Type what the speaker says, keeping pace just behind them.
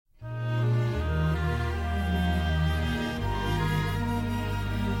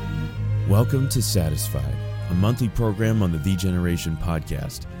Welcome to Satisfied, a monthly program on the Generation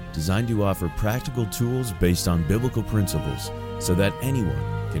podcast, designed to offer practical tools based on biblical principles so that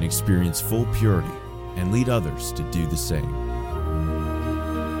anyone can experience full purity and lead others to do the same.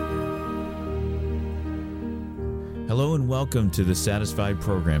 Hello and welcome to the Satisfied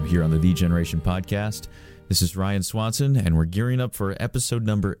program here on the Generation podcast. This is Ryan Swanson, and we're gearing up for episode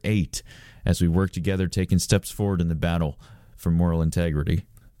number 8 as we work together taking steps forward in the battle for moral integrity.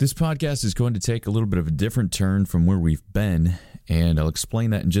 This podcast is going to take a little bit of a different turn from where we've been, and I'll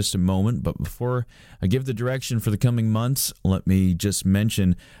explain that in just a moment. But before I give the direction for the coming months, let me just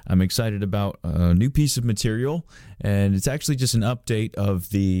mention I'm excited about a new piece of material, and it's actually just an update of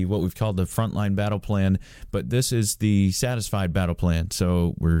what we've called the Frontline Battle Plan, but this is the Satisfied Battle Plan.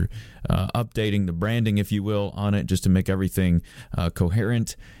 So we're updating the branding, if you will, on it just to make everything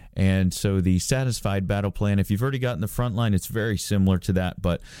coherent. And so the Satisfied Battle Plan, if you've already gotten the Frontline, it's very similar to that.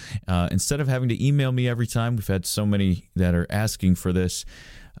 But instead of having to email me every time, we've had so many that are asking for this,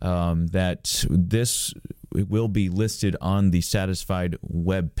 that this will be listed on the Satisfied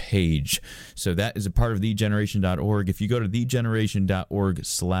web page. So that is a part of thegeneration.org. If you go to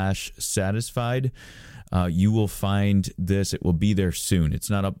thegeneration.org/satisfied, you will find this. It will be there soon. It's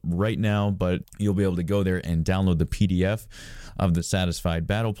not up right now, but you'll be able to go there and download the PDF of the Satisfied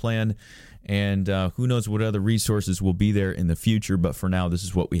Battle Plan. And who knows what other resources will be there in the future, but for now, this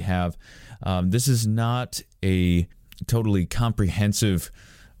is what we have. This is not a totally comprehensive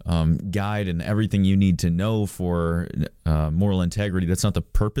guide and everything you need to know for moral integrity. That's not the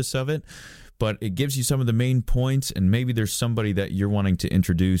purpose of it. But it gives you some of the main points, and maybe there's somebody that you're wanting to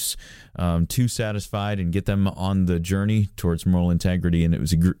introduce to Satisfied and get them on the journey towards moral integrity. And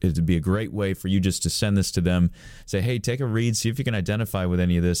it'd be a great way for you just to send this to them, say, hey, take a read, see if you can identify with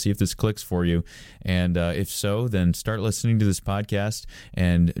any of this, see if this clicks for you. And if so, then start listening to this podcast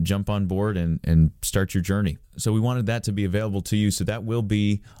and jump on board and start your journey. So we wanted that to be available to you. So that will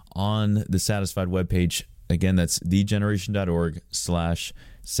be on the Satisfied webpage. Again, that's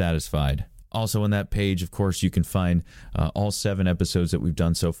thegeneration.org/satisfied. Also on that page, of course, you can find all 7 episodes that we've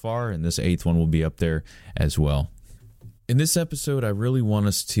done so far, and this 8th one will be up there as well. In this episode, I really want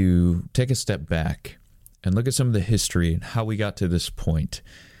us to take a step back and look at some of the history and how we got to this point.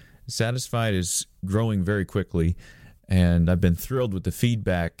 Satisfied is growing very quickly, and I've been thrilled with the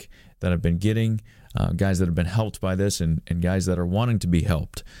feedback that I've been getting, guys that have been helped by this and guys that are wanting to be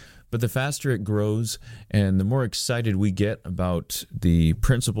helped. But the faster it grows and the more excited we get about the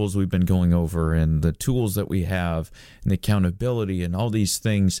principles we've been going over and the tools that we have and the accountability and all these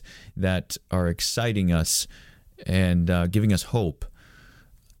things that are exciting us and giving us hope,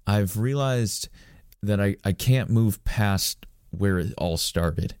 I've realized that I can't move past where it all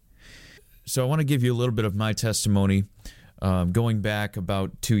started. So I want to give you a little bit of my testimony going back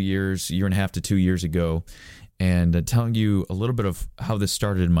about a year and a half to 2 years ago, and telling you a little bit of how this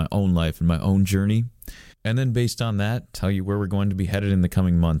started in my own life and my own journey. And then based on that, tell you where we're going to be headed in the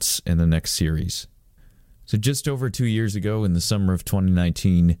coming months in the next series. So just over 2 years ago, in the summer of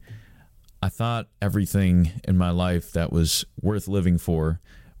 2019, I thought everything in my life that was worth living for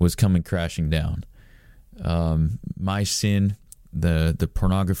was coming crashing down. My sin, the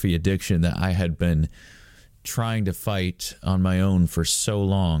pornography addiction that I had been trying to fight on my own for so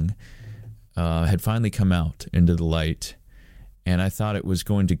long, had finally come out into the light, and I thought it was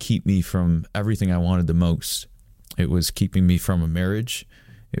going to keep me from everything I wanted the most. It was keeping me from a marriage,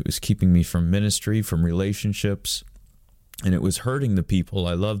 it was keeping me from ministry, from relationships, and it was hurting the people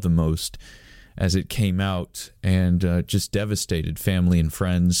I loved the most as it came out, and just devastated family and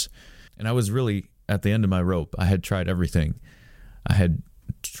friends. And I was really at the end of my rope. I had tried everything. I had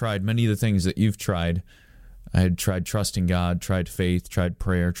tried many of the things that you've tried. I had tried trusting God, tried faith, tried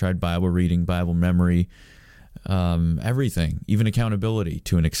prayer, tried Bible reading, Bible memory, everything, even accountability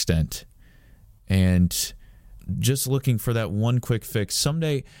to an extent. And just looking for that one quick fix.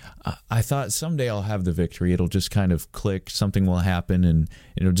 Someday, I thought someday I'll have the victory. It'll just kind of click, something will happen, and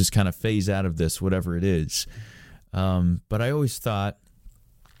it'll just kind of phase out of this, whatever it is. But I always thought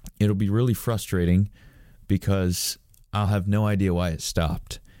it'll be really frustrating because I'll have no idea why it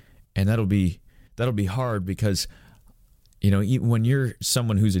stopped. And that'll be hard because, when you're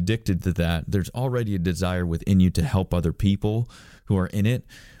someone who's addicted to that, there's already a desire within you to help other people who are in it.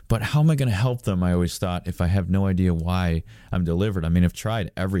 But how am I going to help them, I always thought, if I have no idea why I'm delivered? I mean, I've tried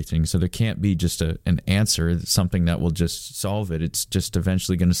everything, so there can't be just an answer, something that will just solve it. It's just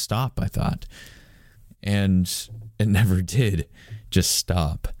eventually going to stop, I thought. And it never did just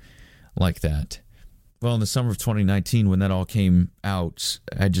stop like that. Well, in the summer of 2019, when that all came out,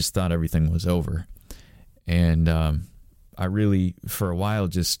 I just thought everything was over. And I really, for a while,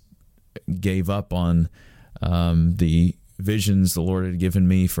 just gave up on the visions the Lord had given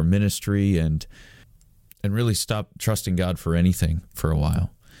me for ministry and really stopped trusting God for anything for a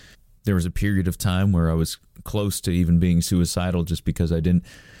while. There was a period of time where I was close to even being suicidal just because I didn't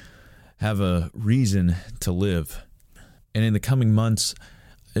have a reason to live. And in the coming months,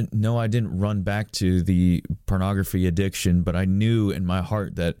 no, I didn't run back to the pornography addiction, but I knew in my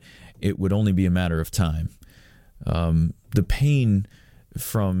heart that it would only be a matter of time. The pain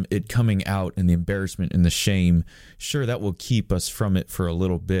from it coming out and the embarrassment and the shame, sure, that will keep us from it for a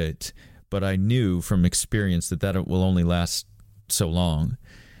little bit, but I knew from experience that it will only last so long,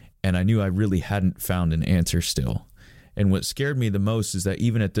 and I knew I really hadn't found an answer still. And what scared me the most is that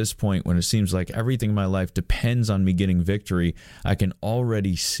even at this point, when it seems like everything in my life depends on me getting victory, I can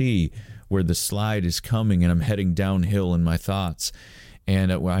already see where the slide is coming and I'm heading downhill in my thoughts.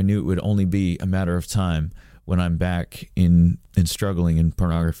 And I knew it would only be a matter of time when I'm back in struggling in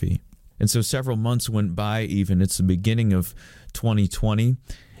pornography. And so several months went by even. It's the beginning of 2020.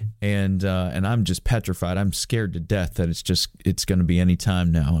 And I'm just petrified. I'm scared to death that it's going to be any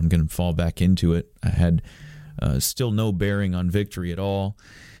time now. I'm going to fall back into it. I had still no bearing on victory at all.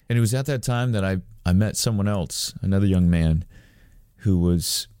 And it was at that time that I met someone else, another young man, who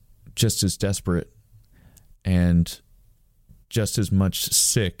was just as desperate and just as much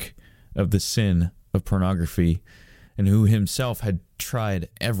sick of the sin of pornography, and who himself had tried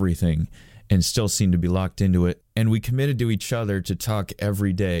everything and still seemed to be locked into it. And we committed to each other to talk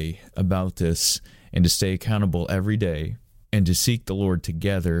every day about this and to stay accountable every day and to seek the Lord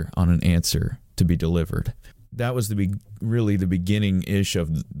together on an answer to be delivered. That was really the beginning-ish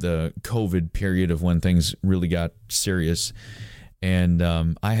of the COVID period of when things really got serious. And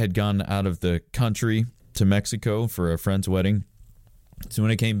I had gone out of the country to Mexico for a friend's wedding. So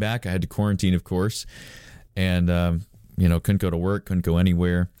when I came back, I had to quarantine, of course, and couldn't go to work, couldn't go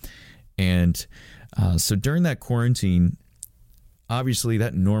anywhere. And so during that quarantine, obviously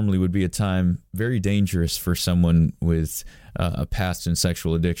that normally would be a time very dangerous for someone with a past in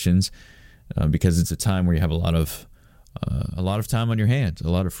sexual addictions, because it's a time where you have a lot of time on your hands, a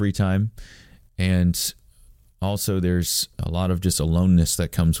lot of free time, and also there's a lot of just aloneness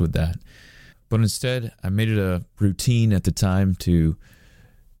that comes with that. But instead, I made it a routine at the time to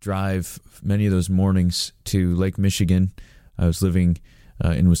drive many of those mornings to Lake Michigan. I was living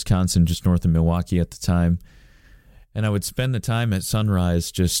in Wisconsin, just north of Milwaukee at the time. And I would spend the time at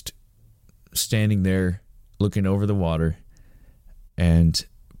sunrise just standing there, looking over the water and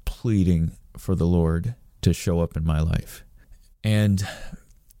pleading for the Lord to show up in my life. And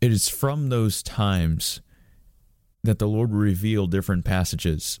it is from those times that the Lord will reveal different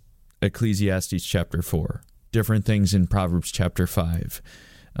passages. Ecclesiastes chapter 4, different things in Proverbs chapter 5,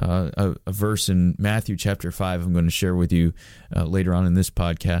 a verse in Matthew chapter 5 I'm going to share with you later on in this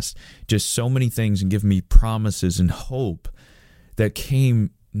podcast. Just so many things, and give me promises and hope that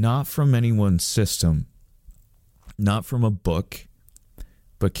came not from anyone's system, not from a book,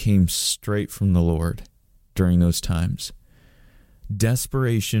 but came straight from the Lord during those times.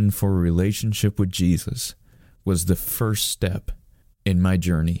 Desperation for a relationship with Jesus was the first step in my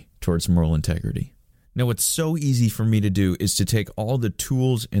journey towards moral integrity. Now, what's so easy for me to do is to take all the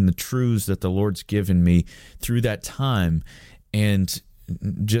tools and the truths that the Lord's given me through that time, and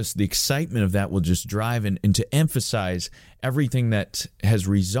just the excitement of that will just drive and to emphasize everything that has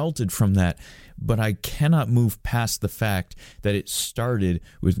resulted from that. But I cannot move past the fact that it started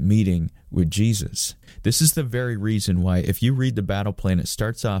with meeting with Jesus. This is the very reason why, if you read the battle plan, it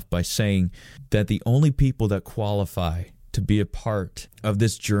starts off by saying that the only people that qualify to be a part of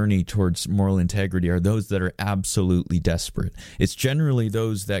this journey towards moral integrity are those that are absolutely desperate. It's generally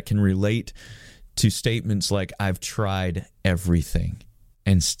those that can relate to statements like, I've tried everything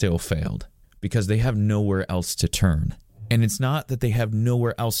and still failed, because they have nowhere else to turn. And it's not that they have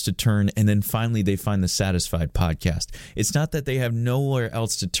nowhere else to turn and then finally they find the Satisfied podcast. It's not that they have nowhere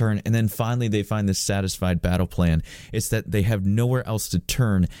else to turn and then finally they find the Satisfied battle plan. It's that they have nowhere else to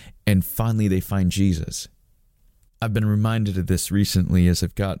turn and finally they find Jesus. I've been reminded of this recently as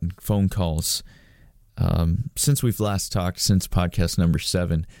I've gotten phone calls since we've last talked, since podcast number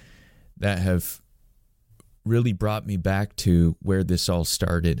 7, that have really brought me back to where this all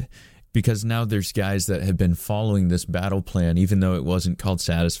started. Because now there's guys that have been following this battle plan, even though it wasn't called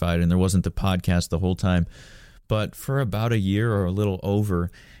Satisfied and there wasn't the podcast the whole time, but for about a year or a little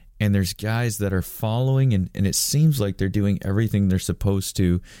over. And there's guys that are following and it seems like they're doing everything they're supposed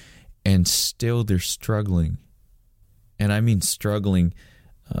to, and still they're struggling. And I mean struggling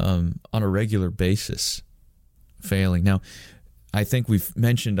on a regular basis, failing. Now, I think we've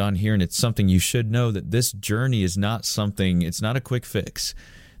mentioned on here, and it's something you should know, that this journey is not something, it's not a quick fix.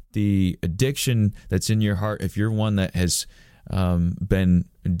 the addiction that's in your heart, if you're one that has been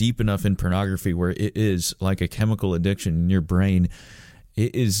deep enough in pornography where it is like a chemical addiction in your brain,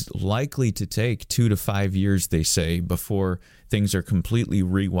 it is likely to take 2 to 5 years, they say, before things are completely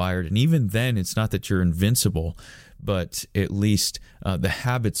rewired. And even then, it's not that you're invincible, but at least the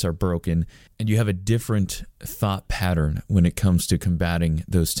habits are broken and you have a different thought pattern when it comes to combating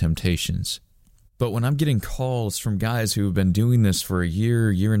those temptations. But when I'm getting calls from guys who have been doing this for a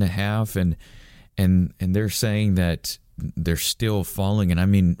year and a half, and they're saying that they're still falling, and I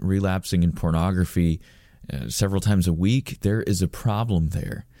mean relapsing in pornography several times a week, there is a problem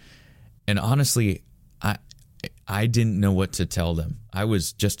there. And honestly, I didn't know what to tell them. I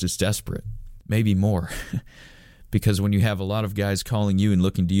was just as desperate, maybe more, because when you have a lot of guys calling you and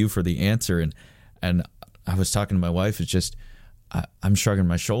looking to you for the answer, and I was talking to my wife, it's just, I'm shrugging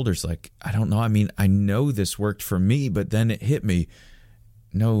my shoulders like, I don't know. I mean, I know this worked for me, but then it hit me.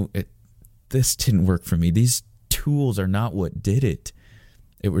 No, this didn't work for me. These tools are not what did it.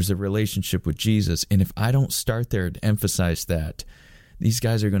 It was a relationship with Jesus. And if I don't start there to emphasize that, these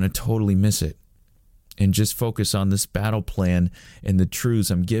guys are going to totally miss it and just focus on this battle plan and the truths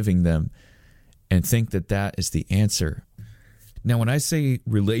I'm giving them and think that that is the answer. Now, when I say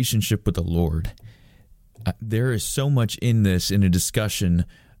relationship with the Lord, there is so much in this, in a discussion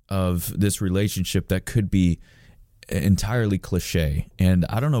of this relationship, that could be entirely cliche. And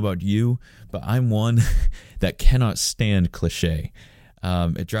I don't know about you, but I'm one that cannot stand cliche.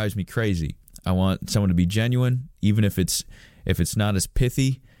 It drives me crazy. I want someone to be genuine, even if it's not as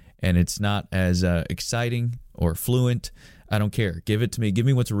pithy and it's not as exciting or fluent. I don't care. Give it to me. Give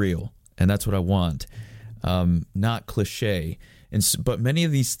me what's real. And that's what I want. Not cliche. But many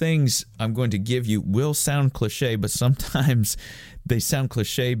of these things I'm going to give you will sound cliche, but sometimes they sound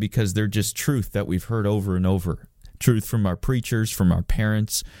cliche because they're just truth that we've heard over and over. Truth from our preachers, from our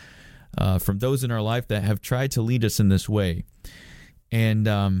parents, from those in our life that have tried to lead us in this way. And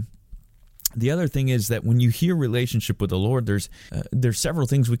the other thing is that when you hear relationship with the Lord, there's several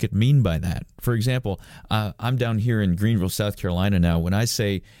things we could mean by that. For example, I'm down here in Greenville, South Carolina now. When I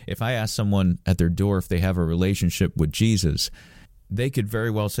say, if I ask someone at their door if they have a relationship with Jesus, they could very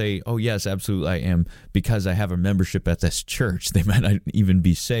well say, oh, yes, absolutely, I am, because I have a membership at this church. They might not even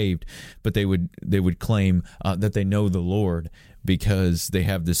be saved, but they would claim that they know the Lord because they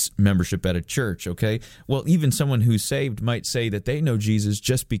have this membership at a church, okay? Well, even someone who's saved might say that they know Jesus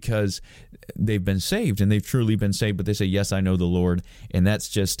just because they've been saved, and they've truly been saved, but they say, yes, I know the Lord, and that's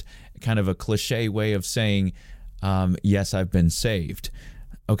just kind of a cliche way of saying, yes, I've been saved.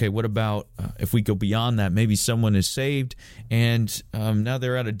 Okay, what about if we go beyond that? Maybe someone is saved and now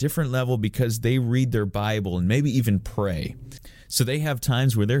they're at a different level because they read their Bible and maybe even pray. So they have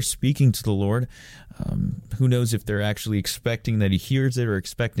times where they're speaking to the Lord. Who knows if they're actually expecting that he hears it or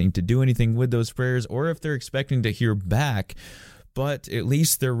expecting to do anything with those prayers, or if they're expecting to hear back. But at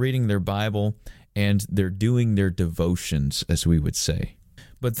least they're reading their Bible and they're doing their devotions, as we would say.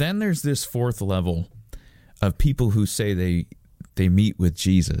 But then there's this fourth level of people who say they meet with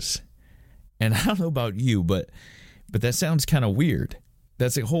Jesus. And I don't know about you, but that sounds kind of weird.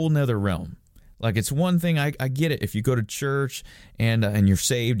 That's a whole nother realm. Like, it's one thing, I get it. If you go to church and you're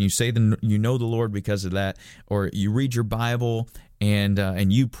saved, and you say you know the Lord because of that, or you read your Bible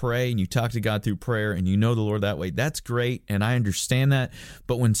and you pray and you talk to God through prayer and you know the Lord that way, that's great, and I understand that.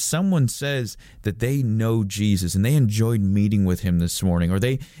 But when someone says that they know Jesus and they enjoyed meeting with him this morning, or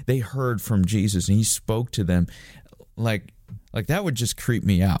they heard from Jesus and he spoke to them, like that would just creep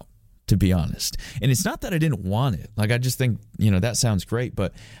me out, to be honest. And it's not that I didn't want it. Like, I just think, that sounds great,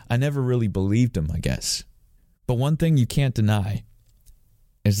 but I never really believed him, I guess. But one thing you can't deny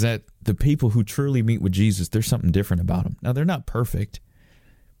is that the people who truly meet with Jesus, there's something different about them. Now, they're not perfect,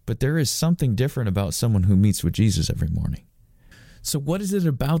 but there is something different about someone who meets with Jesus every morning. So what is it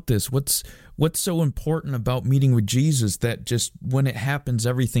about this? What's so important about meeting with Jesus that just when it happens,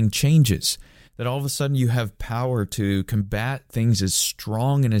 everything changes? That all of a sudden you have power to combat things as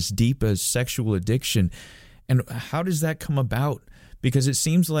strong and as deep as sexual addiction. And how does that come about? Because it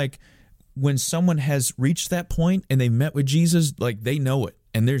seems like when someone has reached that point and they met with Jesus, like, they know it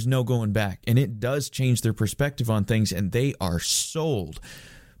and there's no going back. And it does change their perspective on things and they are sold.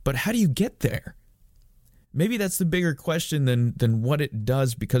 But how do you get there? Maybe that's the bigger question than what it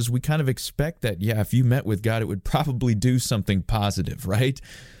does, because we kind of expect that, yeah, if you met with God, it would probably do something positive, right?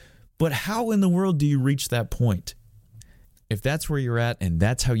 But how in the world do you reach that point? If that's where you're at and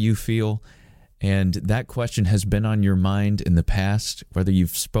that's how you feel, and that question has been on your mind in the past, whether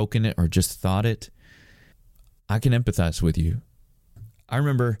you've spoken it or just thought it, I can empathize with you. I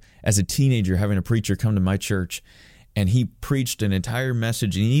remember as a teenager having a preacher come to my church, and he preached an entire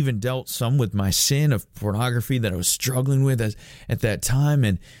message, and he even dealt some with my sin of pornography that I was struggling with at that time,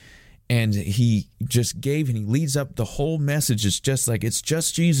 and he just gave, and he leads up the whole message. It's just like, it's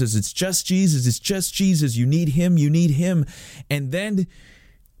just Jesus, it's just Jesus, it's just Jesus. You need him, you need him. And then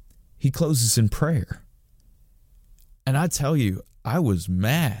he closes in prayer. And I tell you, I was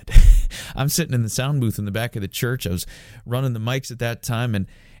mad. I'm sitting in the sound booth in the back of the church. I was running the mics at that time, and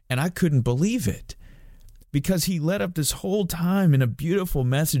I couldn't believe it. Because he led up this whole time in a beautiful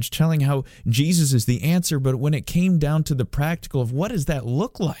message telling how Jesus is the answer, but when it came down to the practical of what does that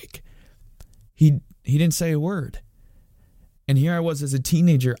look like, he didn't say a word. And here I was as a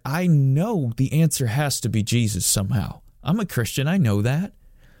teenager. I know the answer has to be Jesus somehow. I'm a Christian. I know that.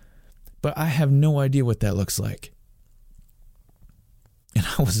 But I have no idea what that looks like. And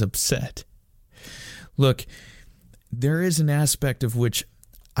I was upset. Look, there is an aspect of which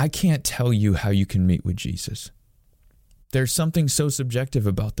I can't tell you how you can meet with Jesus. There's something so subjective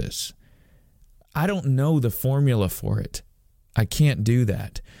about this. I don't know the formula for it. I can't do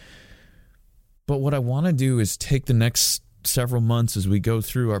that. But what I want to do is take the next several months as we go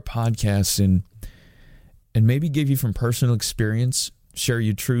through our podcasts and maybe give you from personal experience, share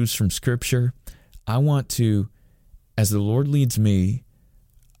you truths from Scripture. I want to, as the Lord leads me,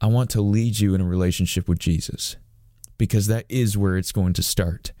 I want to lead you in a relationship with Jesus, because that is where it's going to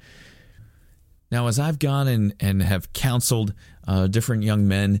start. Now, as I've gone and have counseled different young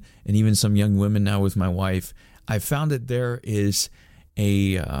men and even some young women now with my wife, I've found that there is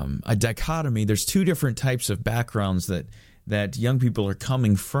a dichotomy. There's two different types of backgrounds that young people are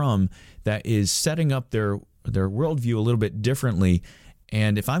coming from that is setting up their worldview a little bit differently.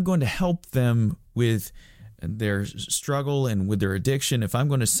 And if I'm going to help them with their struggle and with their addiction, if I'm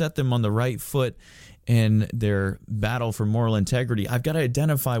going to set them on the right foot in their battle for moral integrity, I've got to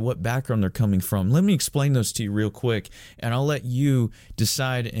identify what background they're coming from. Let me explain those to you real quick, and I'll let you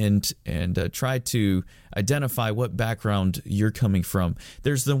decide and try to identify what background you're coming from.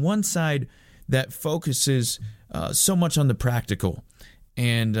 There's the one side that focuses so much on the practical,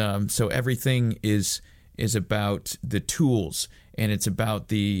 and so everything is about the tools, and it's about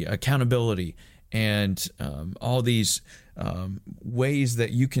the accountability, and all these ways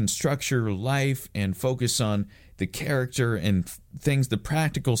that you can structure life and focus on the character and things, the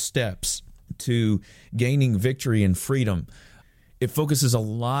practical steps to gaining victory and freedom. It focuses a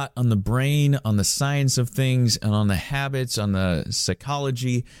lot on the brain, on the science of things, and on the habits, on the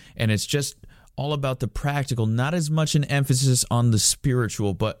psychology, and it's just all about the practical, not as much an emphasis on the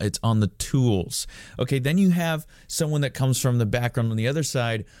spiritual, but it's on the tools. Okay, then you have someone that comes from the background on the other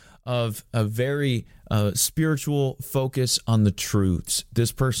side of a very spiritual focus on the truths.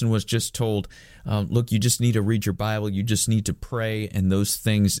 This person was just told, look, you just need to read your Bible, you just need to pray, and those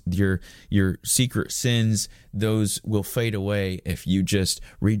things, your secret sins, those will fade away if you just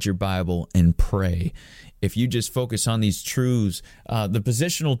read your Bible and pray. If you just focus on these truths, the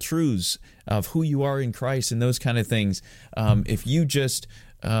positional truths of who you are in Christ and those kind of things, if you just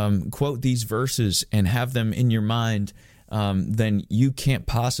quote these verses and have them in your mind, then you can't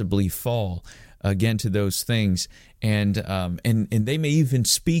possibly fall again to those things. And they may even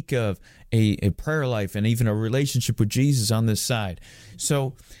speak of a prayer life and even a relationship with Jesus on this side.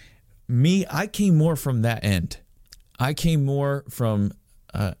 So I came more from that end. I came more from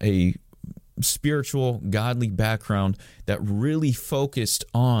a spiritual, godly background that really focused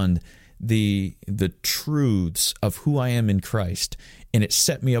on the truths of who I am in Christ. And it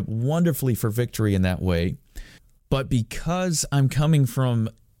set me up wonderfully for victory in that way. But because I'm coming from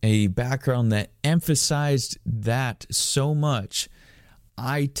a background that emphasized that so much,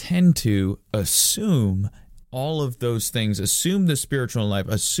 I tend to assume all of those things, assume the spiritual life,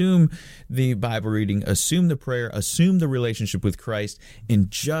 assume the Bible reading, assume the prayer, assume the relationship with Christ, and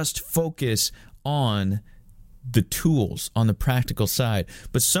just focus on the tools, on the practical side.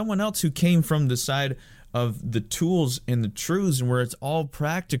 But someone else who came from the side of the tools and the truths and where it's all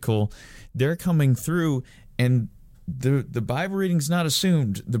practical, they're coming through, and the Bible reading's not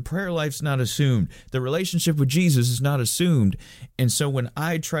assumed. The prayer life's not assumed. The relationship with Jesus is not assumed. And so when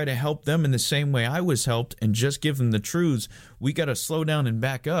I try to help them in the same way I was helped and just give them the truths, we got to slow down and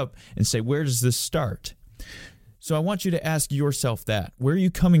back up and say, where does this start? So I want you to ask yourself that. Where are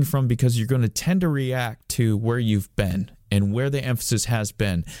you coming from? Because you're going to tend to react to where you've been and where the emphasis has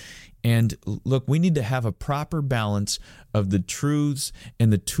been. And look, we need to have a proper balance of the truths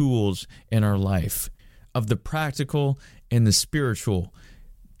and the tools in our life, of the practical and the spiritual.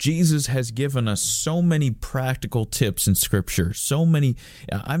 Jesus has given us so many practical tips in Scripture. So many.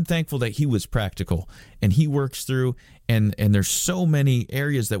 I'm thankful that he was practical and he works through. And there's so many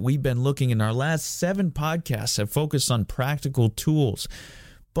areas that we've been looking in. Our last 7 podcasts have focused on practical tools.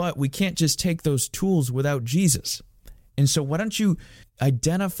 But we can't just take those tools without Jesus. And so why don't you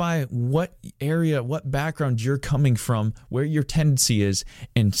identify what area, what background you're coming from, where your tendency is,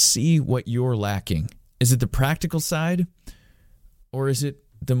 and see what you're lacking. Is it the practical side? Or is it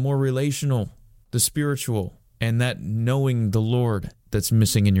the more relational, the spiritual, and that knowing the Lord that's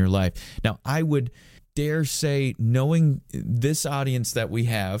missing in your life? Now, I would dare say, knowing this audience that we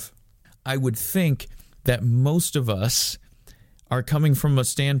have, I would think that most of us are coming from a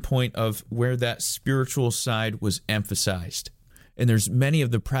standpoint of where that spiritual side was emphasized. And there's many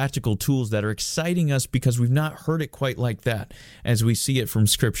of the practical tools that are exciting us because we've not heard it quite like that as we see it from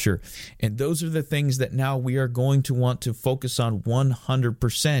Scripture. And those are the things that now we are going to want to focus on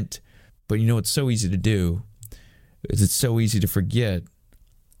 100%. But you know, it's so easy to do. It's so easy to forget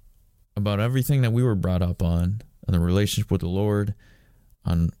about everything that we were brought up on the relationship with the Lord,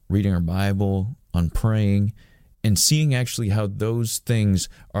 on reading our Bible, on praying, and seeing actually how those things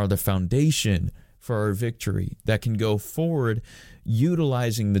are the foundation for our victory that can go forward,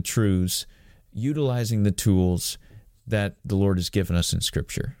 utilizing the truths, utilizing the tools that the Lord has given us in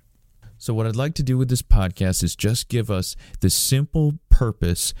Scripture. So what I'd like to do with this podcast is just give us the simple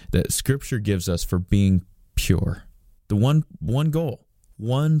purpose that Scripture gives us for being pure. The one goal,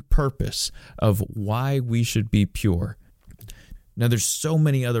 one purpose of why we should be pure. Now, there's so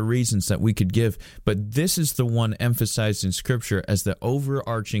many other reasons that we could give, but this is the one emphasized in Scripture as the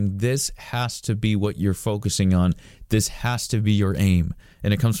overarching, this has to be what you're focusing on. This has to be your aim.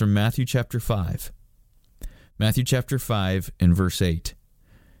 And it comes from Matthew chapter 5. Matthew chapter 5 and verse 8.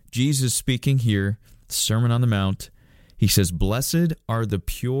 Jesus speaking here, Sermon on the Mount, he says, "Blessed are the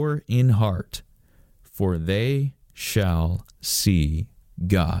pure in heart, for they shall see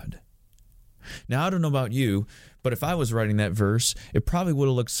God." Now, I don't know about you, but if I was writing that verse, it probably would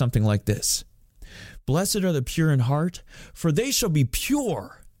have looked something like this. Blessed are the pure in heart, for they shall be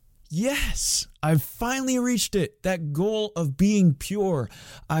pure. Yes, I've finally reached it, that goal of being pure.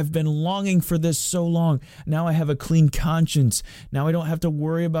 I've been longing for this so long. Now I have a clean conscience. Now I don't have to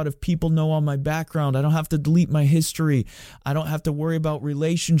worry about if people know all my background. I don't have to delete my history. I don't have to worry about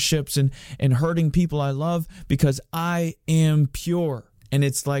relationships and hurting people I love because I am pure. And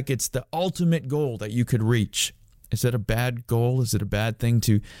it's like it's the ultimate goal that you could reach. Is that a bad goal? Is it a bad thing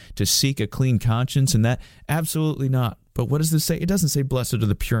to seek a clean conscience? And that, absolutely not. But what does this say? It doesn't say, blessed are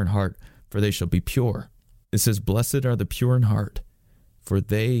the pure in heart, for they shall be pure. It says, blessed are the pure in heart, for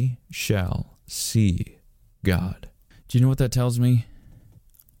they shall see God. Do you know what that tells me?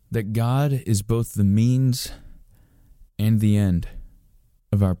 That God is both the means and the end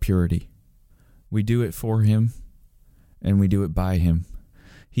of our purity. We do it for Him, and we do it by Him.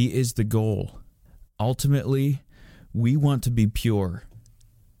 He is the goal. Ultimately, we want to be pure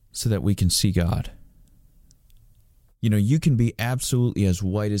so that we can see God. You know, you can be absolutely as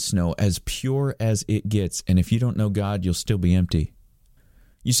white as snow, as pure as it gets, and if you don't know God, you'll still be empty.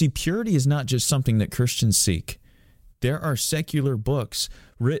 You see, purity is not just something that Christians seek. There are secular books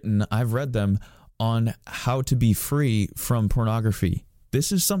written, I've read them, on how to be free from pornography.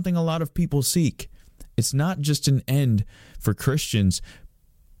 This is something a lot of people seek. It's not just an end for Christians.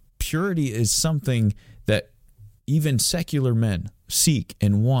 Purity is something that even secular men seek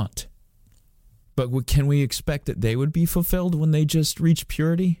and want. But can we expect that they would be fulfilled when they just reach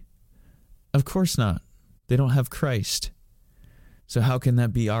purity? Of course not. They don't have Christ. So how can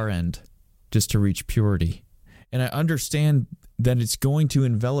that be our end, just to reach purity? And I understand that it's going to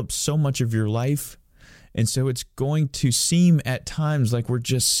envelop so much of your life, and so it's going to seem at times like we're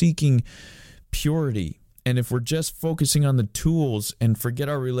just seeking purity. And if we're just focusing on the tools and forget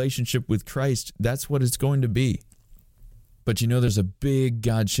our relationship with Christ, that's what it's going to be. But you know, there's a big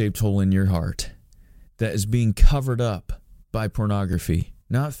God-shaped hole in your heart that is being covered up by pornography.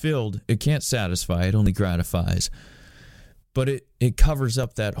 Not filled. It can't satisfy. It only gratifies. But it covers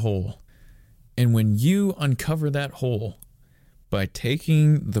up that hole. And when you uncover that hole by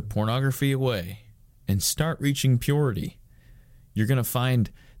taking the pornography away and start reaching purity, you're going to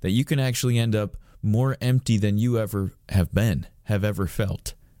find that you can actually end up more empty than you ever have ever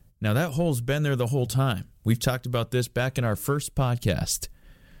felt. Now, that hole's been there the whole time. We've talked about this back in our first podcast.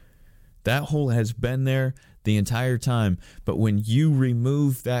 That hole has been there the entire time. But when you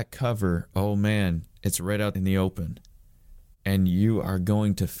remove that cover, oh man, it's right out in the open. And you are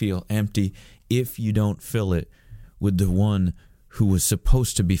going to feel empty if you don't fill it with the one who was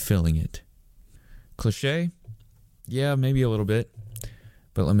supposed to be filling it. Cliche? Yeah, maybe a little bit.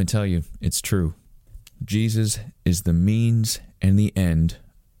 But let me tell you, it's true. Jesus is the means and the end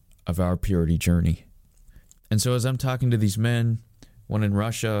of our purity journey. And so as I'm talking to these men, one in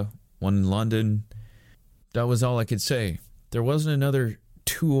Russia, one in London, that was all I could say. There wasn't another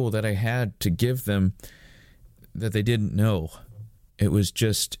tool that I had to give them that they didn't know. It was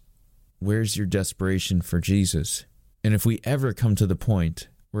just, where's your desperation for Jesus? And if we ever come to the point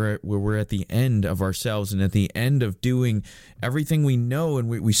where we're at the end of ourselves and at the end of doing everything we know, and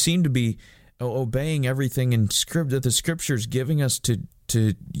we seem to be obeying everything in script that the Scripture's giving us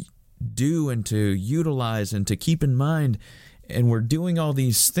to do and to utilize and to keep in mind, and we're doing all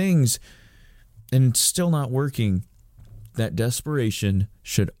these things and it's still not working, that desperation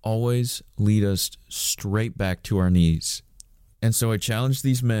should always lead us straight back to our knees. And so I challenged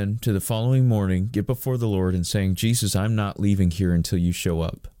these men to the following morning, get before the Lord and saying, Jesus, I'm not leaving here until you show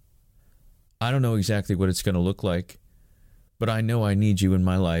up. I don't know exactly what it's going to look like, but I know I need you in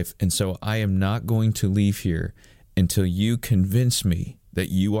my life. And so I am not going to leave here until you convince me that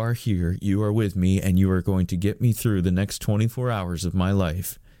you are here, you are with me, and you are going to get me through the next 24 hours of my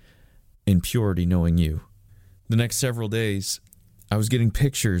life in purity, knowing you. The next several days, I was getting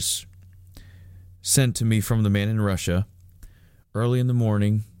pictures sent to me from the man in Russia, early in the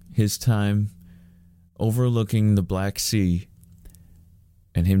morning, his time, overlooking the Black Sea,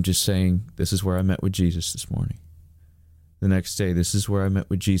 and him just saying, this is where I met with Jesus this morning. The next day, this is where I met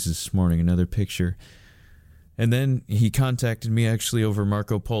with Jesus this morning, another picture. And then he contacted me actually over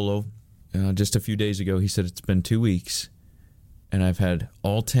Marco Polo just a few days ago. He said it's been 2 weeks, and I've had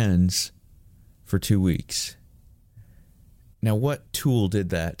all 10s for 2 weeks. Now, what tool did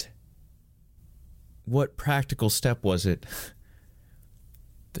that? What practical step was it?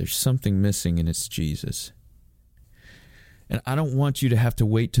 There's something missing, and it's Jesus. And I don't want you to have to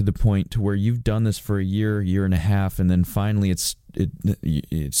wait to the point to where you've done this for a year and a half, and then finally it's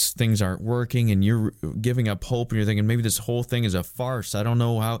things aren't working, and you're giving up hope, and you're thinking maybe this whole thing is a farce. I don't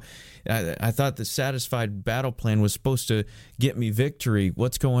know how. I thought the satisfied battle plan was supposed to get me victory.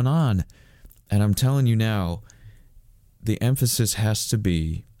 What's going on? And I'm telling you now, the emphasis has to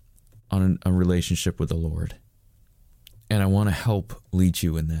be on a relationship with the Lord. And I want to help lead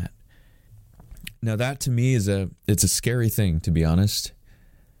you in that. Now that to me it's a scary thing, to be honest,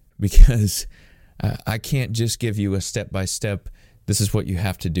 because I can't just give you a step-by-step, this is what you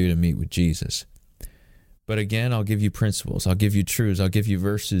have to do to meet with Jesus. But again, I'll give you principles, I'll give you truths, I'll give you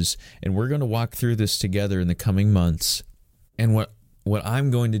verses, and we're going to walk through this together in the coming months. And what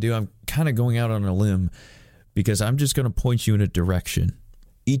I'm going to do, I'm kind of going out on a limb, because I'm just going to point you in a direction.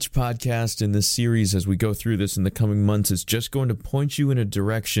 Each podcast in this series, as we go through this in the coming months, is just going to point you in a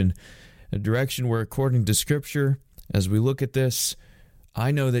direction where, according to Scripture, as we look at this,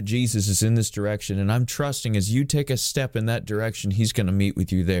 I know that Jesus is in this direction, and I'm trusting as you take a step in that direction, He's going to meet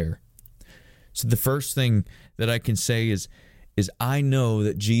with you there. So the first thing that I can say is I know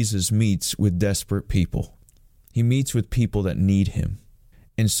that Jesus meets with desperate people. He meets with people that need Him.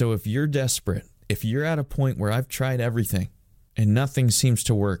 And so if you're desperate, if you're at a point where I've tried everything and nothing seems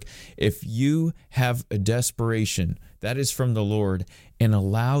to work, if you have a desperation that is from the Lord, and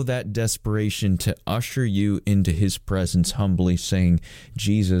allow that desperation to usher you into His presence humbly, saying,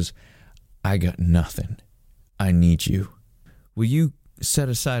 Jesus, I got nothing. I need you. Will you set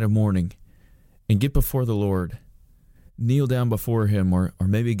aside a morning and get before the Lord, kneel down before Him, or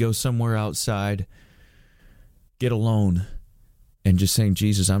maybe go somewhere outside, get alone, and just saying,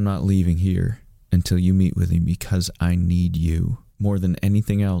 Jesus, I'm not leaving here until you meet with me, because I need you. More than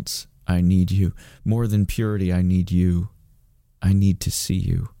anything else, I need you. More than purity, I need you. I need to see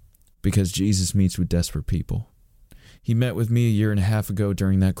you, because Jesus meets with desperate people. He met with me 1.5 years ago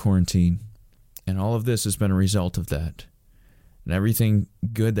during that quarantine, and all of this has been a result of that. And everything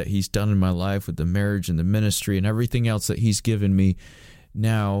good that He's done in my life with the marriage and the ministry and everything else that He's given me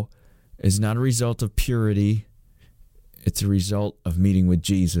now is not a result of purity. It's a result of meeting with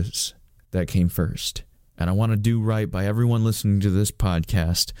Jesus that came first. And I want to do right by everyone listening to this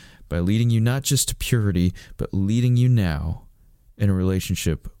podcast by leading you not just to purity, but leading you now in a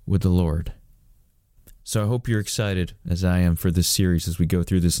relationship with the Lord. So I hope you're excited, as I am, for this series as we go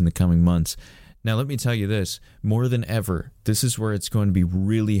through this in the coming months. Now, let me tell you this, more than ever, this is where it's going to be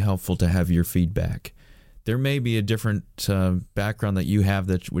really helpful to have your feedback. There may be a different background that you have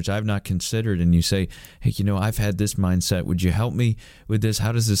which I've not considered, and you say, hey, I've had this mindset. Would you help me with this?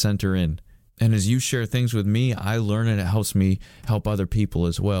 How does this enter in? And as you share things with me, I learn, and it helps me help other people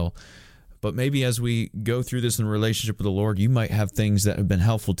as well. But maybe as we go through this in relationship with the Lord, you might have things that have been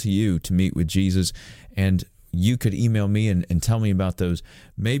helpful to you to meet with Jesus. And you could email me and tell me about those.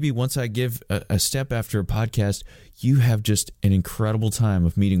 Maybe once I give a step after a podcast, you have just an incredible time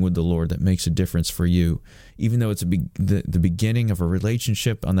of meeting with the Lord that makes a difference for you. Even though it's the beginning of a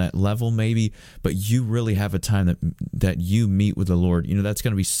relationship on that level maybe, but you really have a time that you meet with the Lord. That's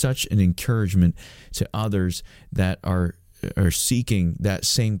going to be such an encouragement to others that are seeking that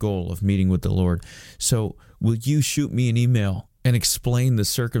same goal of meeting with the Lord. So will you shoot me an email and explain the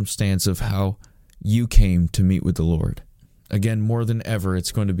circumstance of how you came to meet with the Lord? Again, more than ever,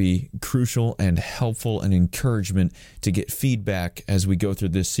 it's going to be crucial and helpful and encouragement to get feedback as we go through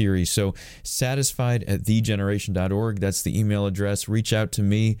this series. So satisfied@thegeneration.org, that's the email address. Reach out to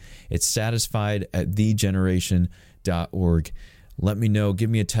me. It's satisfied@thegeneration.org. Let me know. Give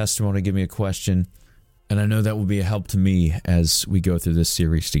me a testimony. Give me a question. And I know that will be a help to me as we go through this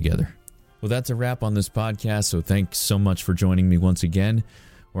series together. Well, that's a wrap on this podcast, so thanks so much for joining me once again.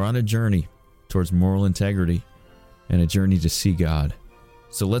 We're on a journey towards moral integrity and a journey to see God.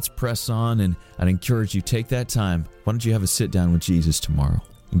 So let's press on, and I'd encourage you, take that time. Why don't you have a sit down with Jesus tomorrow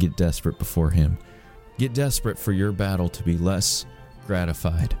and get desperate before Him? Get desperate for your battle to be less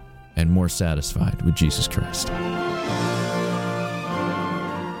gratified and more satisfied with Jesus Christ.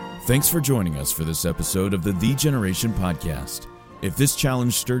 Thanks for joining us for this episode of the Generation Podcast. If this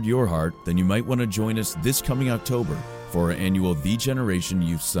challenge stirred your heart, then you might want to join us this coming October for our annual The Generation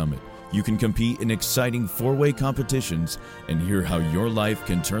Youth Summit. You can compete in exciting 4-way competitions and hear how your life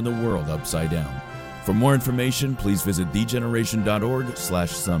can turn the world upside down. For more information, please visit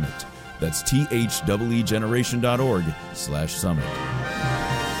thegeneration.org/summit. That's THEEgeneration.org/summit.